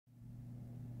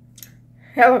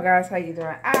Hello guys, how you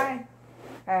doing? I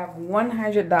have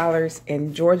 $100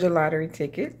 in Georgia lottery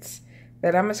tickets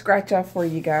that I'm gonna scratch off for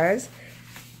you guys.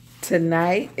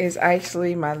 Tonight is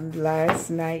actually my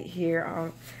last night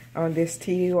here on this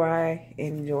TUI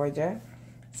in Georgia,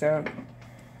 so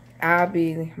I'll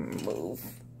be moved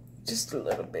just a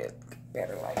little bit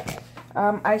better light.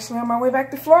 Actually on my way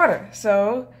back to Florida,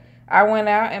 so I went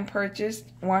out and purchased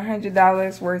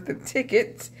 $100 worth of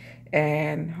tickets,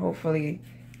 and hopefully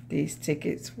these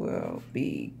tickets will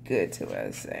be good to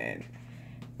us. And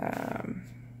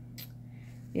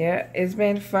yeah, it's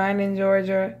been fun in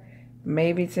Georgia.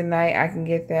 Maybe tonight I can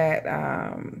get that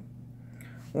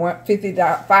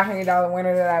 $500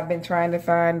 winner that I've been trying to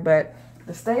find. But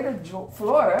the state of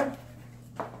Florida,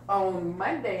 on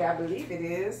Monday, I believe it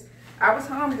is, I was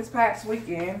home this past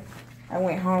weekend. I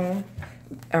went home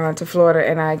to Florida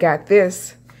and I got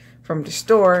this from the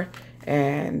store.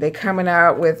 And they coming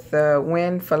out with the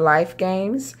Win for Life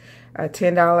games. $10,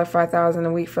 $5,000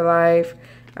 a week for life.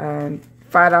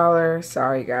 $5,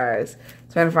 sorry guys,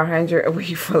 $2,500 a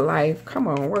week for life. Come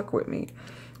on, work with me.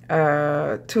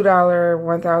 $2,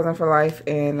 $1,000 for life,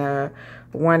 and $1,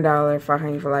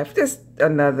 $500 for life. Just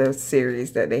another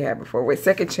series that they had before with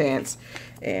Second Chance.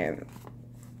 And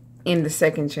in the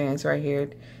Second Chance right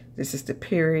here, this is the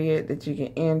period that you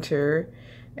can enter.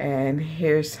 And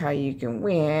here's how you can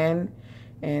win.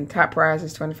 And top prize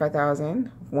is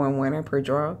 $25,000, one winner per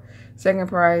draw. Second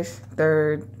prize,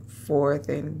 third, fourth,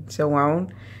 and so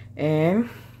on. And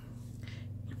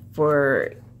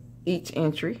for each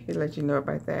entry, it lets you know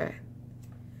about that.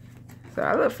 So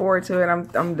I look forward to it.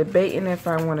 I'm debating if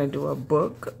I want to do a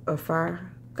book of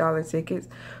 $5 tickets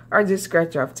or just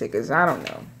scratch off tickets. I don't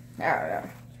know.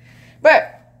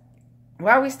 But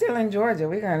while we're still in Georgia,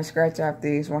 we're going to scratch off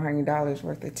these $100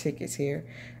 worth of tickets here.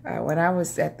 When I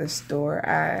was at the store,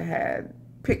 I had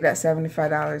picked up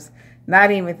 $75,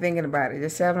 not even thinking about it,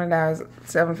 just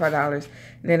 $75.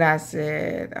 Then I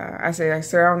said,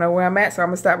 sir, I don't know where I'm at, so I'm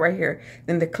going to stop right here.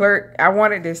 Then the clerk, I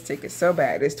wanted this ticket so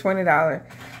bad, this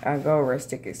 $20 Gold Rush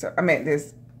ticket. So I meant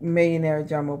this Millionaire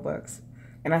Jumbo Bucks.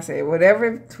 And I said,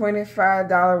 whatever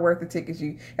 $25 worth of tickets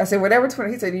I said, whatever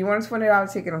 20, he said, do you want a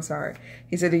 $20 ticket? I'm sorry.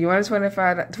 He said, do you want a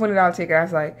 $20 ticket? I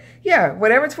was like, yeah,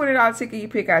 whatever $20 ticket you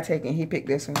pick, I take it. And he picked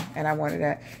this one, and I wanted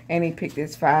that. And he picked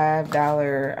this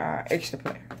 $5 extra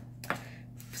play.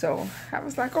 So I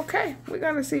was like, okay, we're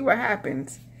going to see what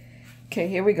happens. Okay,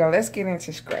 here we go. Let's get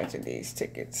into scratching these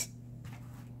tickets.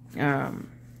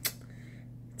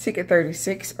 Ticket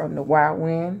 36 on the Wild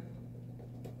Win.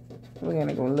 We're going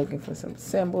to go looking for some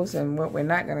symbols. And what we're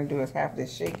not going to do is have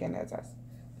this shaking.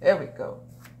 There we go.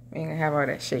 We ain't going to have all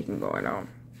that shaking going on.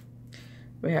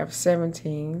 We have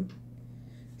 17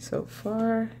 so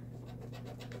far.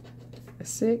 A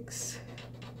 6.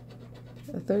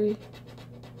 A 3.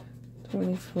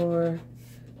 24.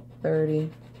 30.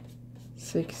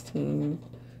 16.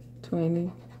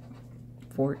 20.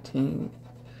 14.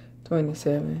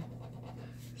 27.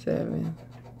 7.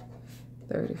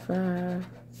 35.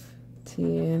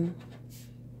 10,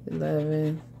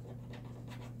 11,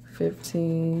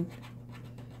 15,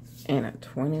 and a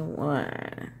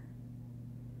 21.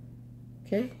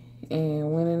 Okay,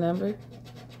 and winning number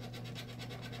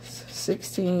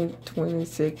 16,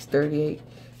 26, 38,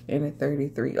 and a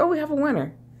 33. Oh, we have a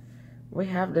winner. We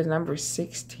have the number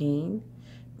 16.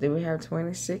 Then we have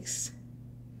 26.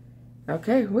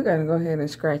 Okay, we're going to go ahead and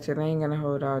scratch it. I ain't going to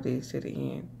hold all these to the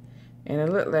end. And it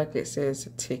looked like it says a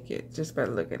ticket just by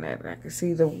looking at it. I can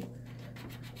see the,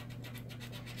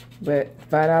 but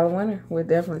 $5 winner. We'll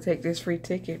definitely take this free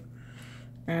ticket.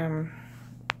 Definitely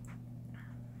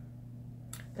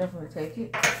take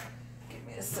it. Give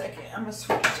me a second. I'm gonna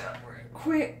switch up real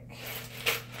quick.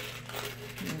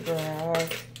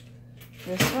 Grab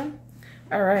this one.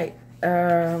 All right.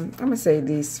 I'm gonna save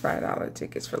these $5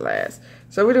 tickets for last.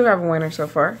 So we do have a winner so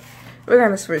far. We're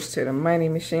going to switch to the money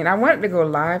machine. I wanted to go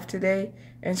live today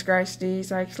and scratch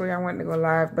these. Actually, I wanted to go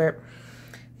live, but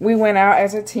we went out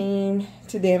as a team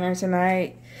to dinner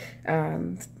tonight.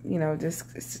 You know,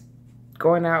 just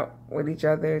going out with each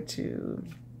other to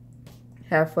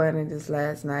have fun. And just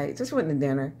last night, just went to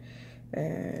dinner.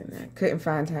 And I couldn't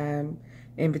find time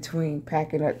in between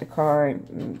packing up the car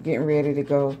and getting ready to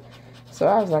go. So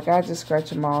I was like, I'll just scratch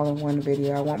them all in one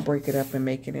video. I won't break it up and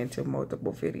make it into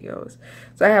multiple videos.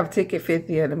 So I have ticket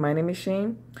 50 of the money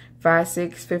machine. 5,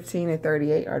 6, 15, and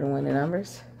 38 are the winning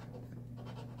numbers.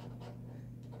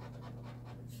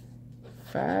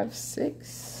 5,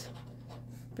 6,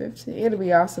 15. It'll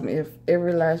be awesome if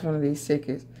every last one of these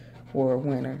tickets were a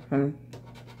winner.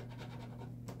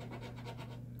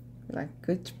 Like,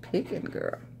 good picking,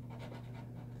 girl.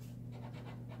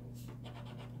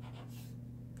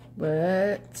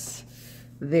 but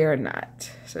they're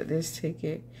not. So this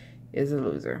ticket is a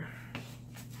loser.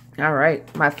 All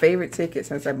right, my favorite ticket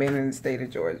since I've been in the state of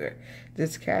Georgia.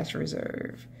 This cash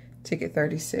reserve, ticket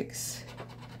 36.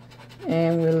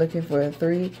 And we're looking for a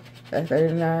 3, a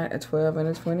 39, a 12, and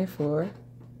a 24.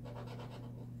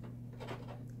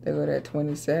 They go to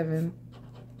 27.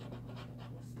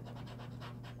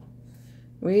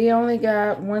 We only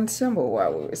got one symbol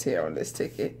while we was here on this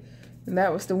ticket, and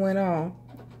that was the win all.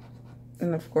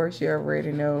 And of course, you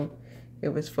already know it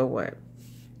was for what?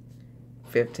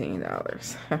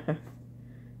 $15.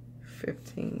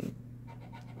 15,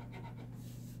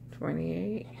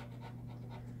 28,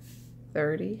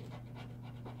 30,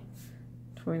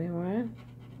 21,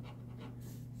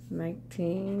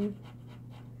 19.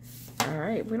 All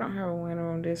right, we don't have a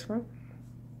winner on this one.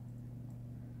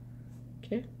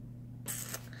 Okay.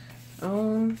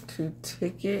 On to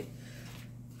ticket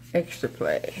extra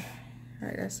play. All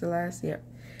right, that's the last, yep.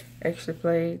 Extra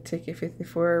play, ticket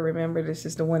 54. Remember, this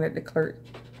is the one that the clerk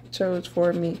chose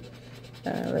for me.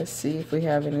 Let's see if we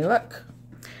have any luck.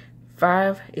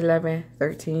 5, 11,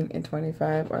 13, and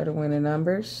 25 are the winning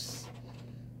numbers.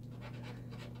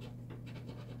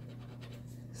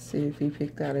 See if he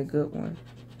picked out a good one.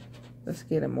 Let's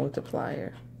get a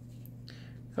multiplier.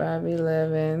 5,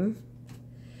 11,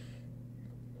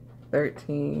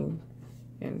 13,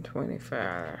 and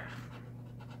 25.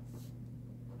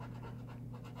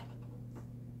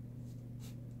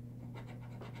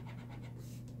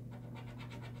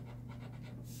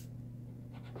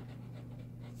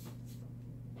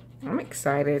 I'm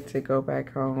excited to go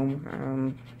back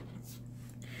home.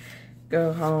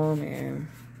 Go home and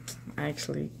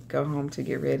actually go home to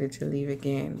get ready to leave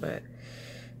again, but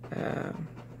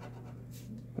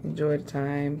enjoy the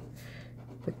time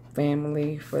with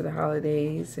family for the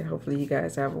holidays, and hopefully you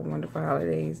guys have a wonderful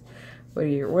holidays. What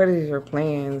is your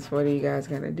plans? What are you guys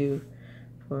gonna do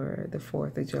for the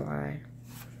 4th of July?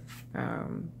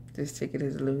 This ticket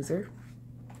is a loser.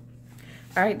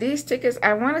 All right, these tickets,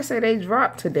 I want to say they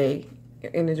dropped today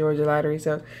in the Georgia lottery.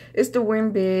 So it's the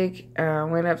win big,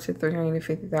 went up to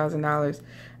 $350,000.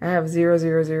 I have 000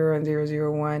 and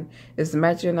 001. It's to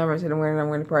match your number to the winner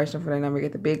number, win the prize for the number.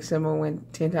 Get the big symbol, win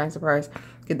 10 times the prize.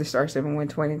 Get the star symbol, win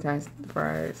 20 times the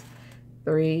prize.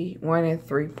 1 and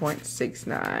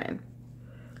 3.69.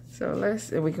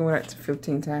 So we can win up to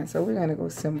 15 times. So we're gonna go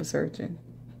symbol searching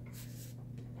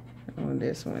on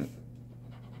this one.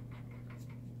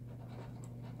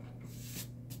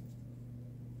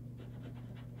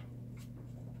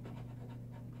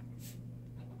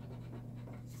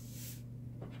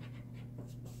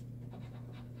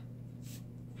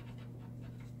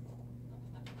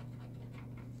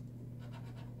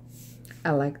 I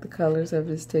like the colors of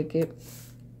this ticket.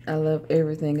 I love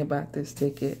everything about this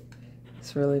ticket.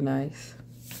 It's really nice.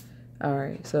 All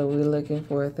right, so we're looking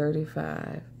for a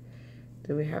 35.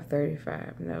 Do we have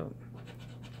 35? No.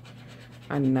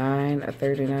 A 9, a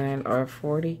 39, or a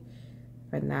 40?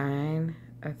 A 9,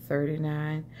 a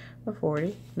 39, a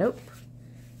 40? Nope.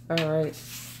 All right.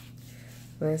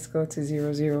 Let's go to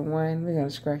 001. We're going to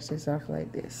scratch this off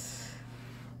like this.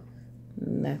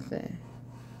 Nothing.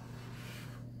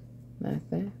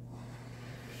 Nothing.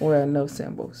 Well, no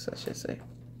symbols, I should say.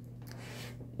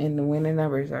 And the winning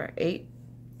numbers are 8,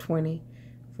 20,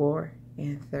 4,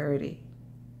 and 30.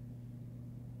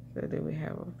 So do we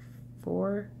have a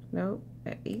 4? No.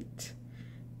 An 8?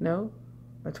 No.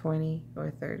 A 20 or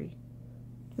a 30?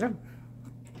 No.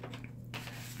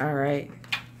 All right.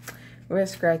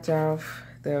 Let's scratch off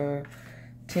the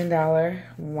 $10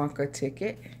 Wonka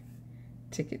ticket.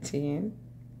 Ticket 10.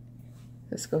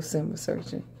 Let's go symbol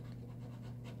searching.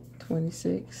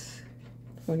 26,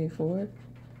 24,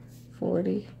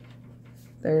 40,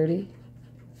 30,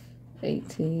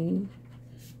 18,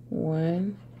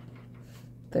 1,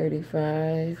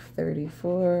 35,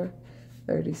 34,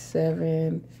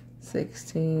 37,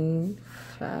 16,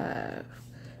 5,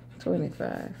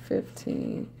 25,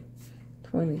 15,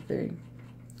 23,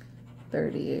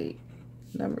 38,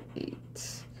 number 8,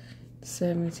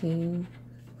 17,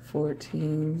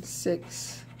 14,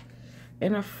 6,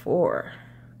 and a 4.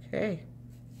 Okay.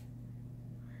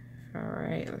 All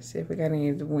right, let's see if we got any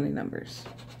of the winning numbers.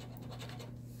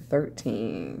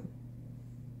 13.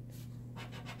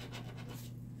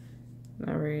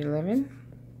 Number 11.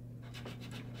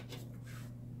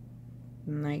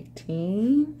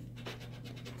 19.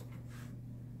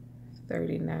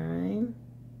 39.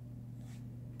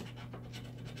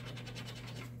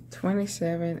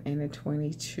 27 and a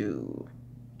 22.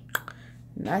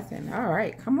 Nothing. All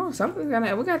right, come on. Something's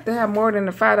gonna. We got to have more than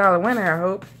the $5 winner, I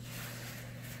hope.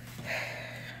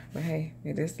 But hey,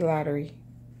 it is the lottery.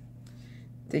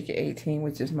 ticket 18,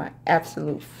 which is my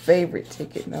absolute favorite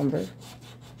ticket number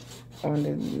on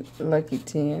the Lucky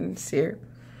 10s here.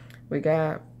 We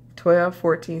got 12,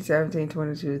 14, 17,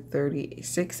 22,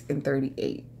 36, and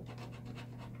 38.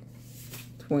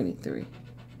 23.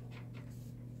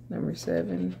 Number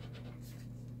 7.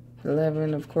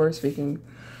 11, of course, we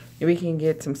can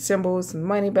get some symbols, some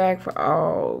money back for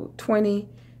all 20.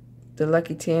 The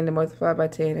Lucky 10 to multiply by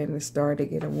 10, and the star to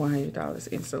get a $100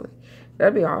 instantly.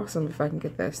 That'd be awesome if I can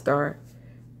get that star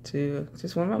to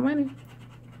just win my money.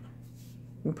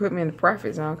 And put me in the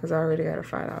profit zone because I already got a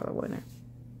 $5 winner.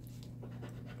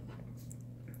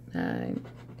 9,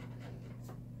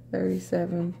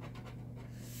 37,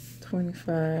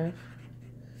 25,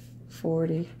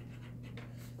 40,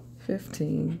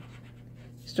 15.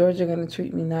 Is Georgia going to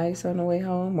treat me nice on the way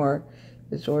home, or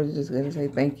is Georgia just going to say,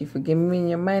 thank you for giving me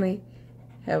your money?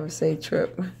 Have a safe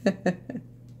trip.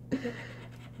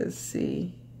 Let's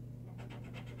see.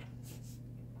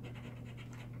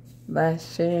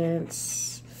 Last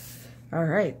chance. All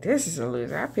right, this is a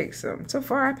loser. I picked some. So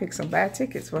far, I picked some bad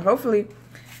tickets. But hopefully,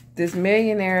 this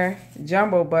Millionaire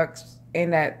Jumbo Bucks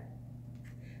and that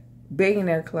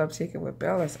Billionaire Club ticket will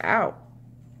bail us out.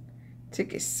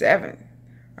 Ticket 7.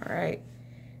 All right.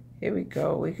 Here we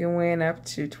go. We can win up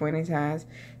to 20 times.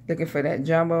 Looking for that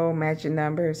jumbo matching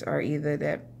numbers, or either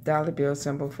that dollar bill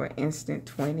symbol for instant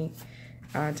 20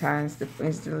 times to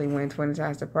instantly win 20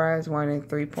 times the prize. 1 in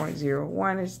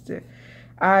 3.01 is the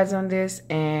odds on this,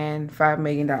 and $5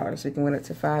 million. We can win up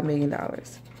to $5 million. All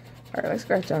right, let's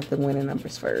scratch off the winning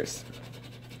numbers first.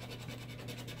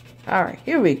 All right,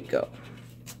 here we go.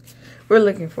 We're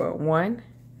looking for a 1,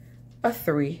 a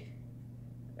 3,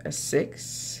 a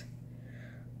 6,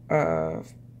 a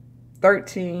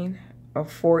 13, a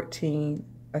 14,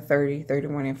 a 30,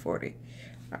 31, and 40.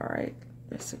 All right,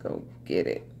 let's go get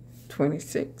it.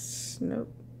 26,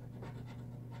 nope.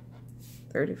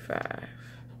 35,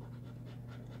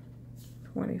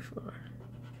 24,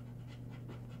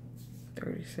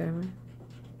 37,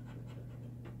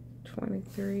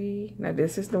 23. Now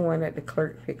this is the one that the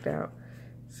clerk picked out.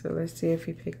 So let's see if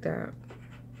he picked out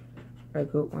a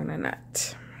good one or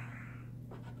not.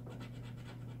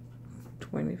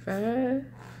 25,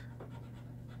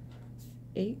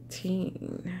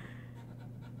 18,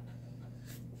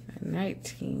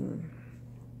 19,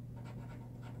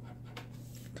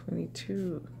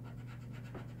 22,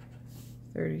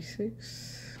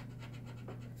 36,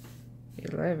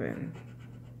 11,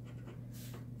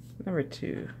 number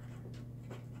 2,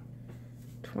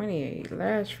 28,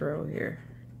 last row here,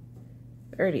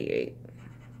 38,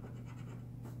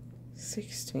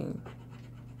 16,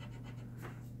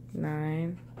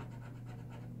 9,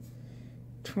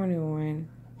 21,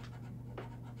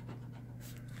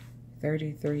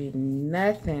 33,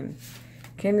 nothing.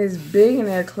 Can this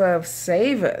Billionaire Club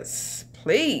save us,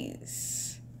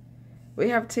 please? We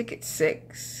have ticket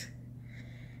 6.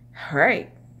 All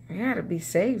right, we gotta be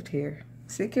saved here.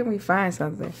 See, can we find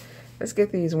something? Let's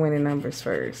get these winning numbers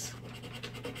first.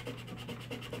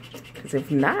 Because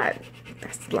if not,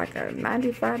 that's like a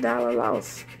 $95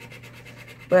 loss.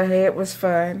 But hey, it was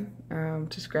fun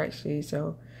to scratch these.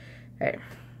 So, hey,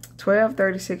 12,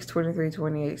 36, 23,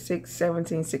 28, 6,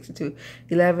 17, 62,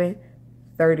 11,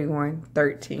 31,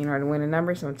 13 are the winning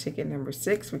numbers on ticket number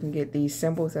 6. We can get these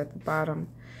symbols at the bottom.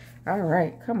 All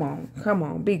right, come on, come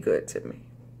on, be good to me.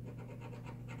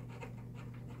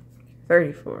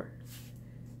 34.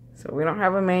 So we don't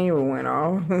have a manual win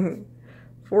all.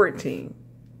 14.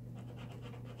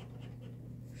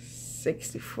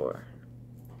 64.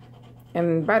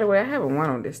 And by the way, I haven't won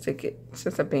on this ticket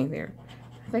since I've been here.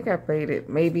 I think I played it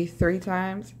maybe 3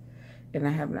 times, and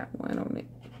I have not won on it.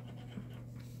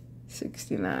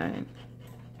 69.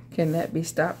 Can that be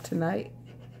stopped tonight?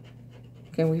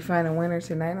 Can we find a winner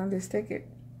tonight on this ticket?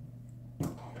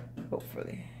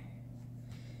 Hopefully.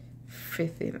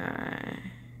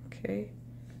 59. Okay.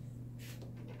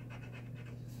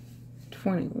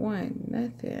 21.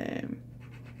 Nothing.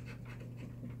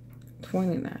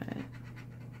 29.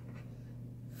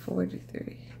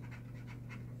 43.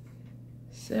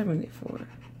 74.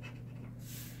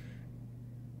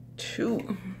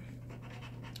 2.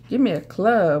 Give me a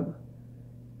club.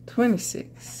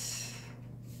 26.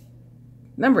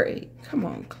 Number 8. Come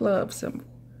on, club symbol.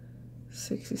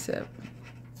 67.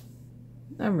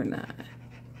 Number 9.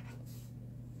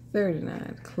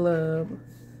 39. Club.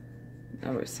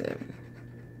 Number 7.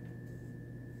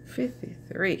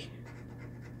 53.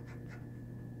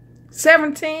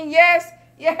 17. Yes.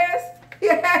 Yes.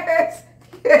 Yes.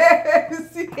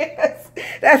 Yes. Yes.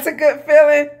 That's a good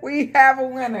feeling. We have a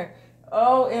winner.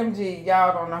 OMG.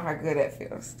 Y'all don't know how good that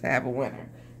feels to have a winner.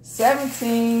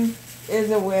 17.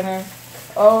 is a winner.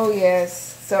 Oh,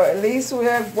 yes. So at least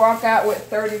we'll walk out with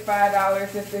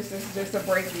 $35 if this is just a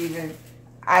break even.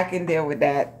 I can deal with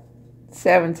that.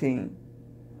 17.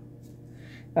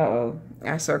 Uh-oh.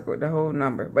 I circled the whole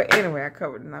number. But anyway, I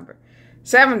covered the number.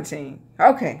 17.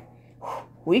 Okay.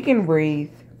 We can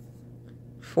breathe.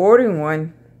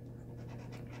 41.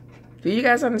 Do you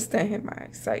guys understand my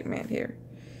excitement here?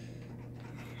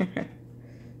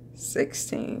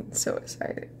 16. So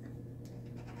excited.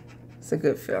 It's a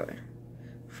good feeling.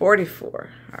 44.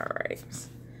 All right.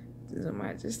 Zoom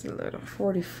out just a little.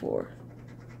 44.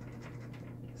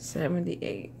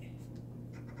 78.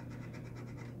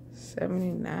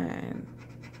 79.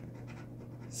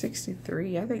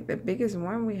 63. I think the biggest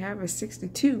one we have is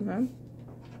 62, huh?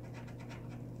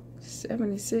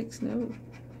 76. No.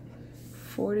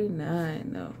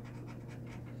 49. No.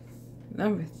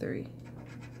 Number 3.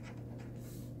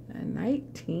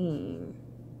 19.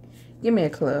 Give me a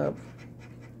club.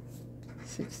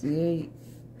 68,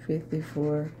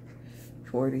 54,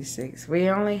 46. We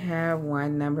only have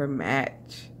one number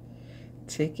match.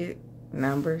 Ticket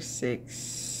number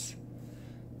 6.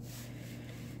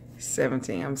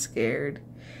 17. I'm scared.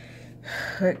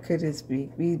 What could this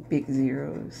be? Be big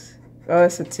zeros. Oh,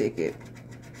 it's a ticket.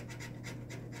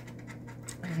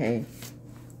 Hey.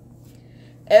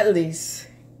 At least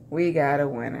we got a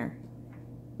winner.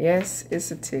 Yes,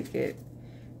 it's a ticket.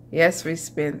 Yes, we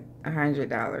spent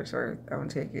 $100 worth on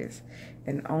tickets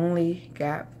and only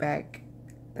got back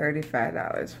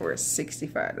 $35 for a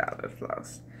 $65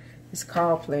 loss. It's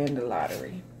called playing the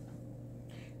lottery.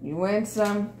 You win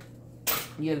some,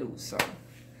 you lose some.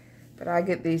 But I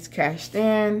get these cashed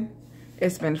in.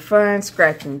 It's been fun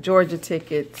scratching Georgia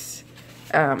tickets.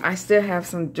 I still have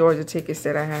some Georgia tickets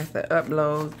that I have to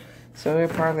upload. So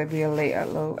it'll probably be a late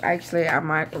upload. Actually,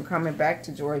 we're coming back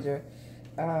to Georgia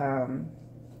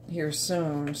here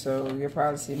soon. So you'll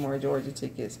probably see more Georgia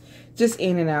tickets. Just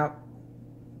in and out.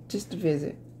 Just to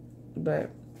visit.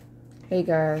 But, hey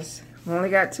guys. We only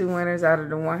got 2 winners out of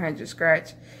the 100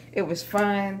 scratch. It was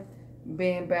fun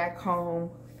being back home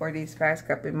for these past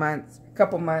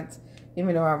couple months.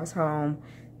 Even though I was home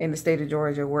in the state of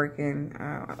Georgia working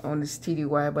on this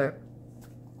TDY. But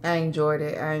I enjoyed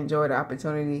it. I enjoyed the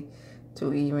opportunity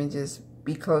to even just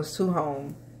be close to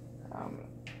home.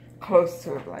 Close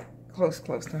to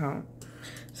home.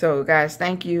 So guys,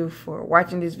 thank you for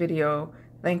watching this video.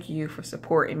 Thank you for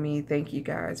supporting me. Thank you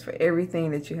guys for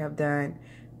everything that you have done.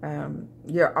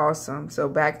 You're awesome. So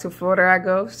back to Florida I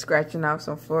go, scratching off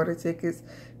some Florida tickets.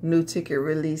 New ticket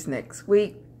release next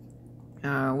week.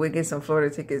 We'll get some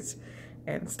Florida tickets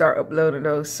and start uploading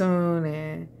those soon.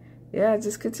 And yeah,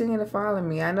 just continue to follow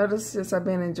me. I noticed since I've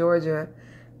been in Georgia,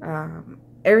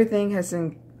 everything has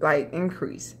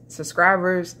increased.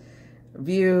 Subscribers,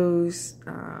 views,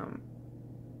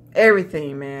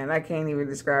 everything, man. I can't even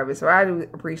describe it. So I do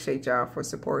appreciate y'all for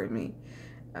supporting me,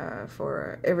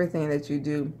 for everything that you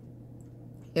do.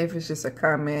 If it's just a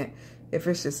comment, if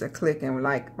it's just a click and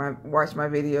watch my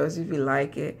videos, if you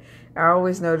like it. I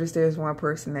always notice there's one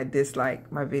person that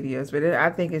disliked my videos, but I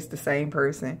think it's the same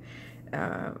person.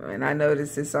 And I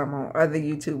noticed it's some on other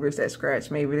YouTubers that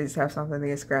scratch. Maybe they just have something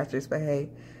against scratchers, but hey,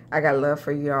 I got love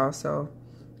for y'all. So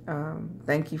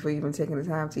thank you for even taking the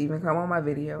time to even come on my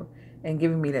video and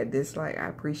giving me that dislike. I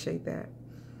appreciate that.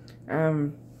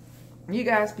 You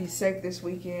guys be safe this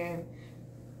weekend.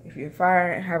 If you're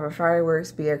having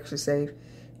fireworks, be extra safe.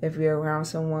 If you're around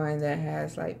someone that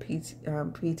has like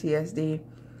PTSD,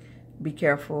 be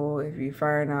careful. If you're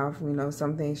firing off, you know,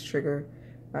 some things trigger,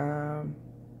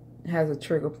 has a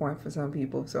trigger point for some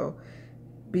people. So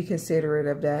be considerate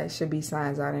of that. Should be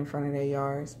signs out in front of their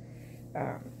yards.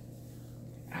 I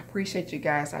appreciate you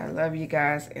guys. I love you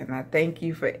guys. And I thank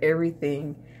you for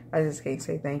everything. I just can't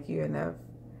say thank you enough.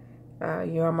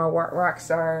 You are my rock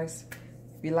stars.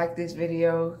 If you like this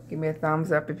video, give me a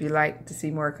thumbs up. If you like to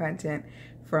see more content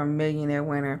from Millionaire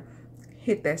Winner,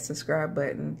 hit that subscribe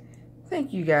button.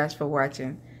 Thank you guys for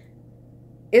watching.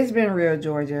 It's been real,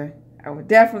 Georgia. I will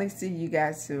definitely see you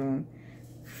guys soon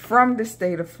from the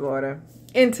state of Florida.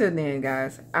 Until then,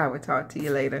 guys, I will talk to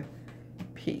you later.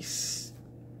 Peace.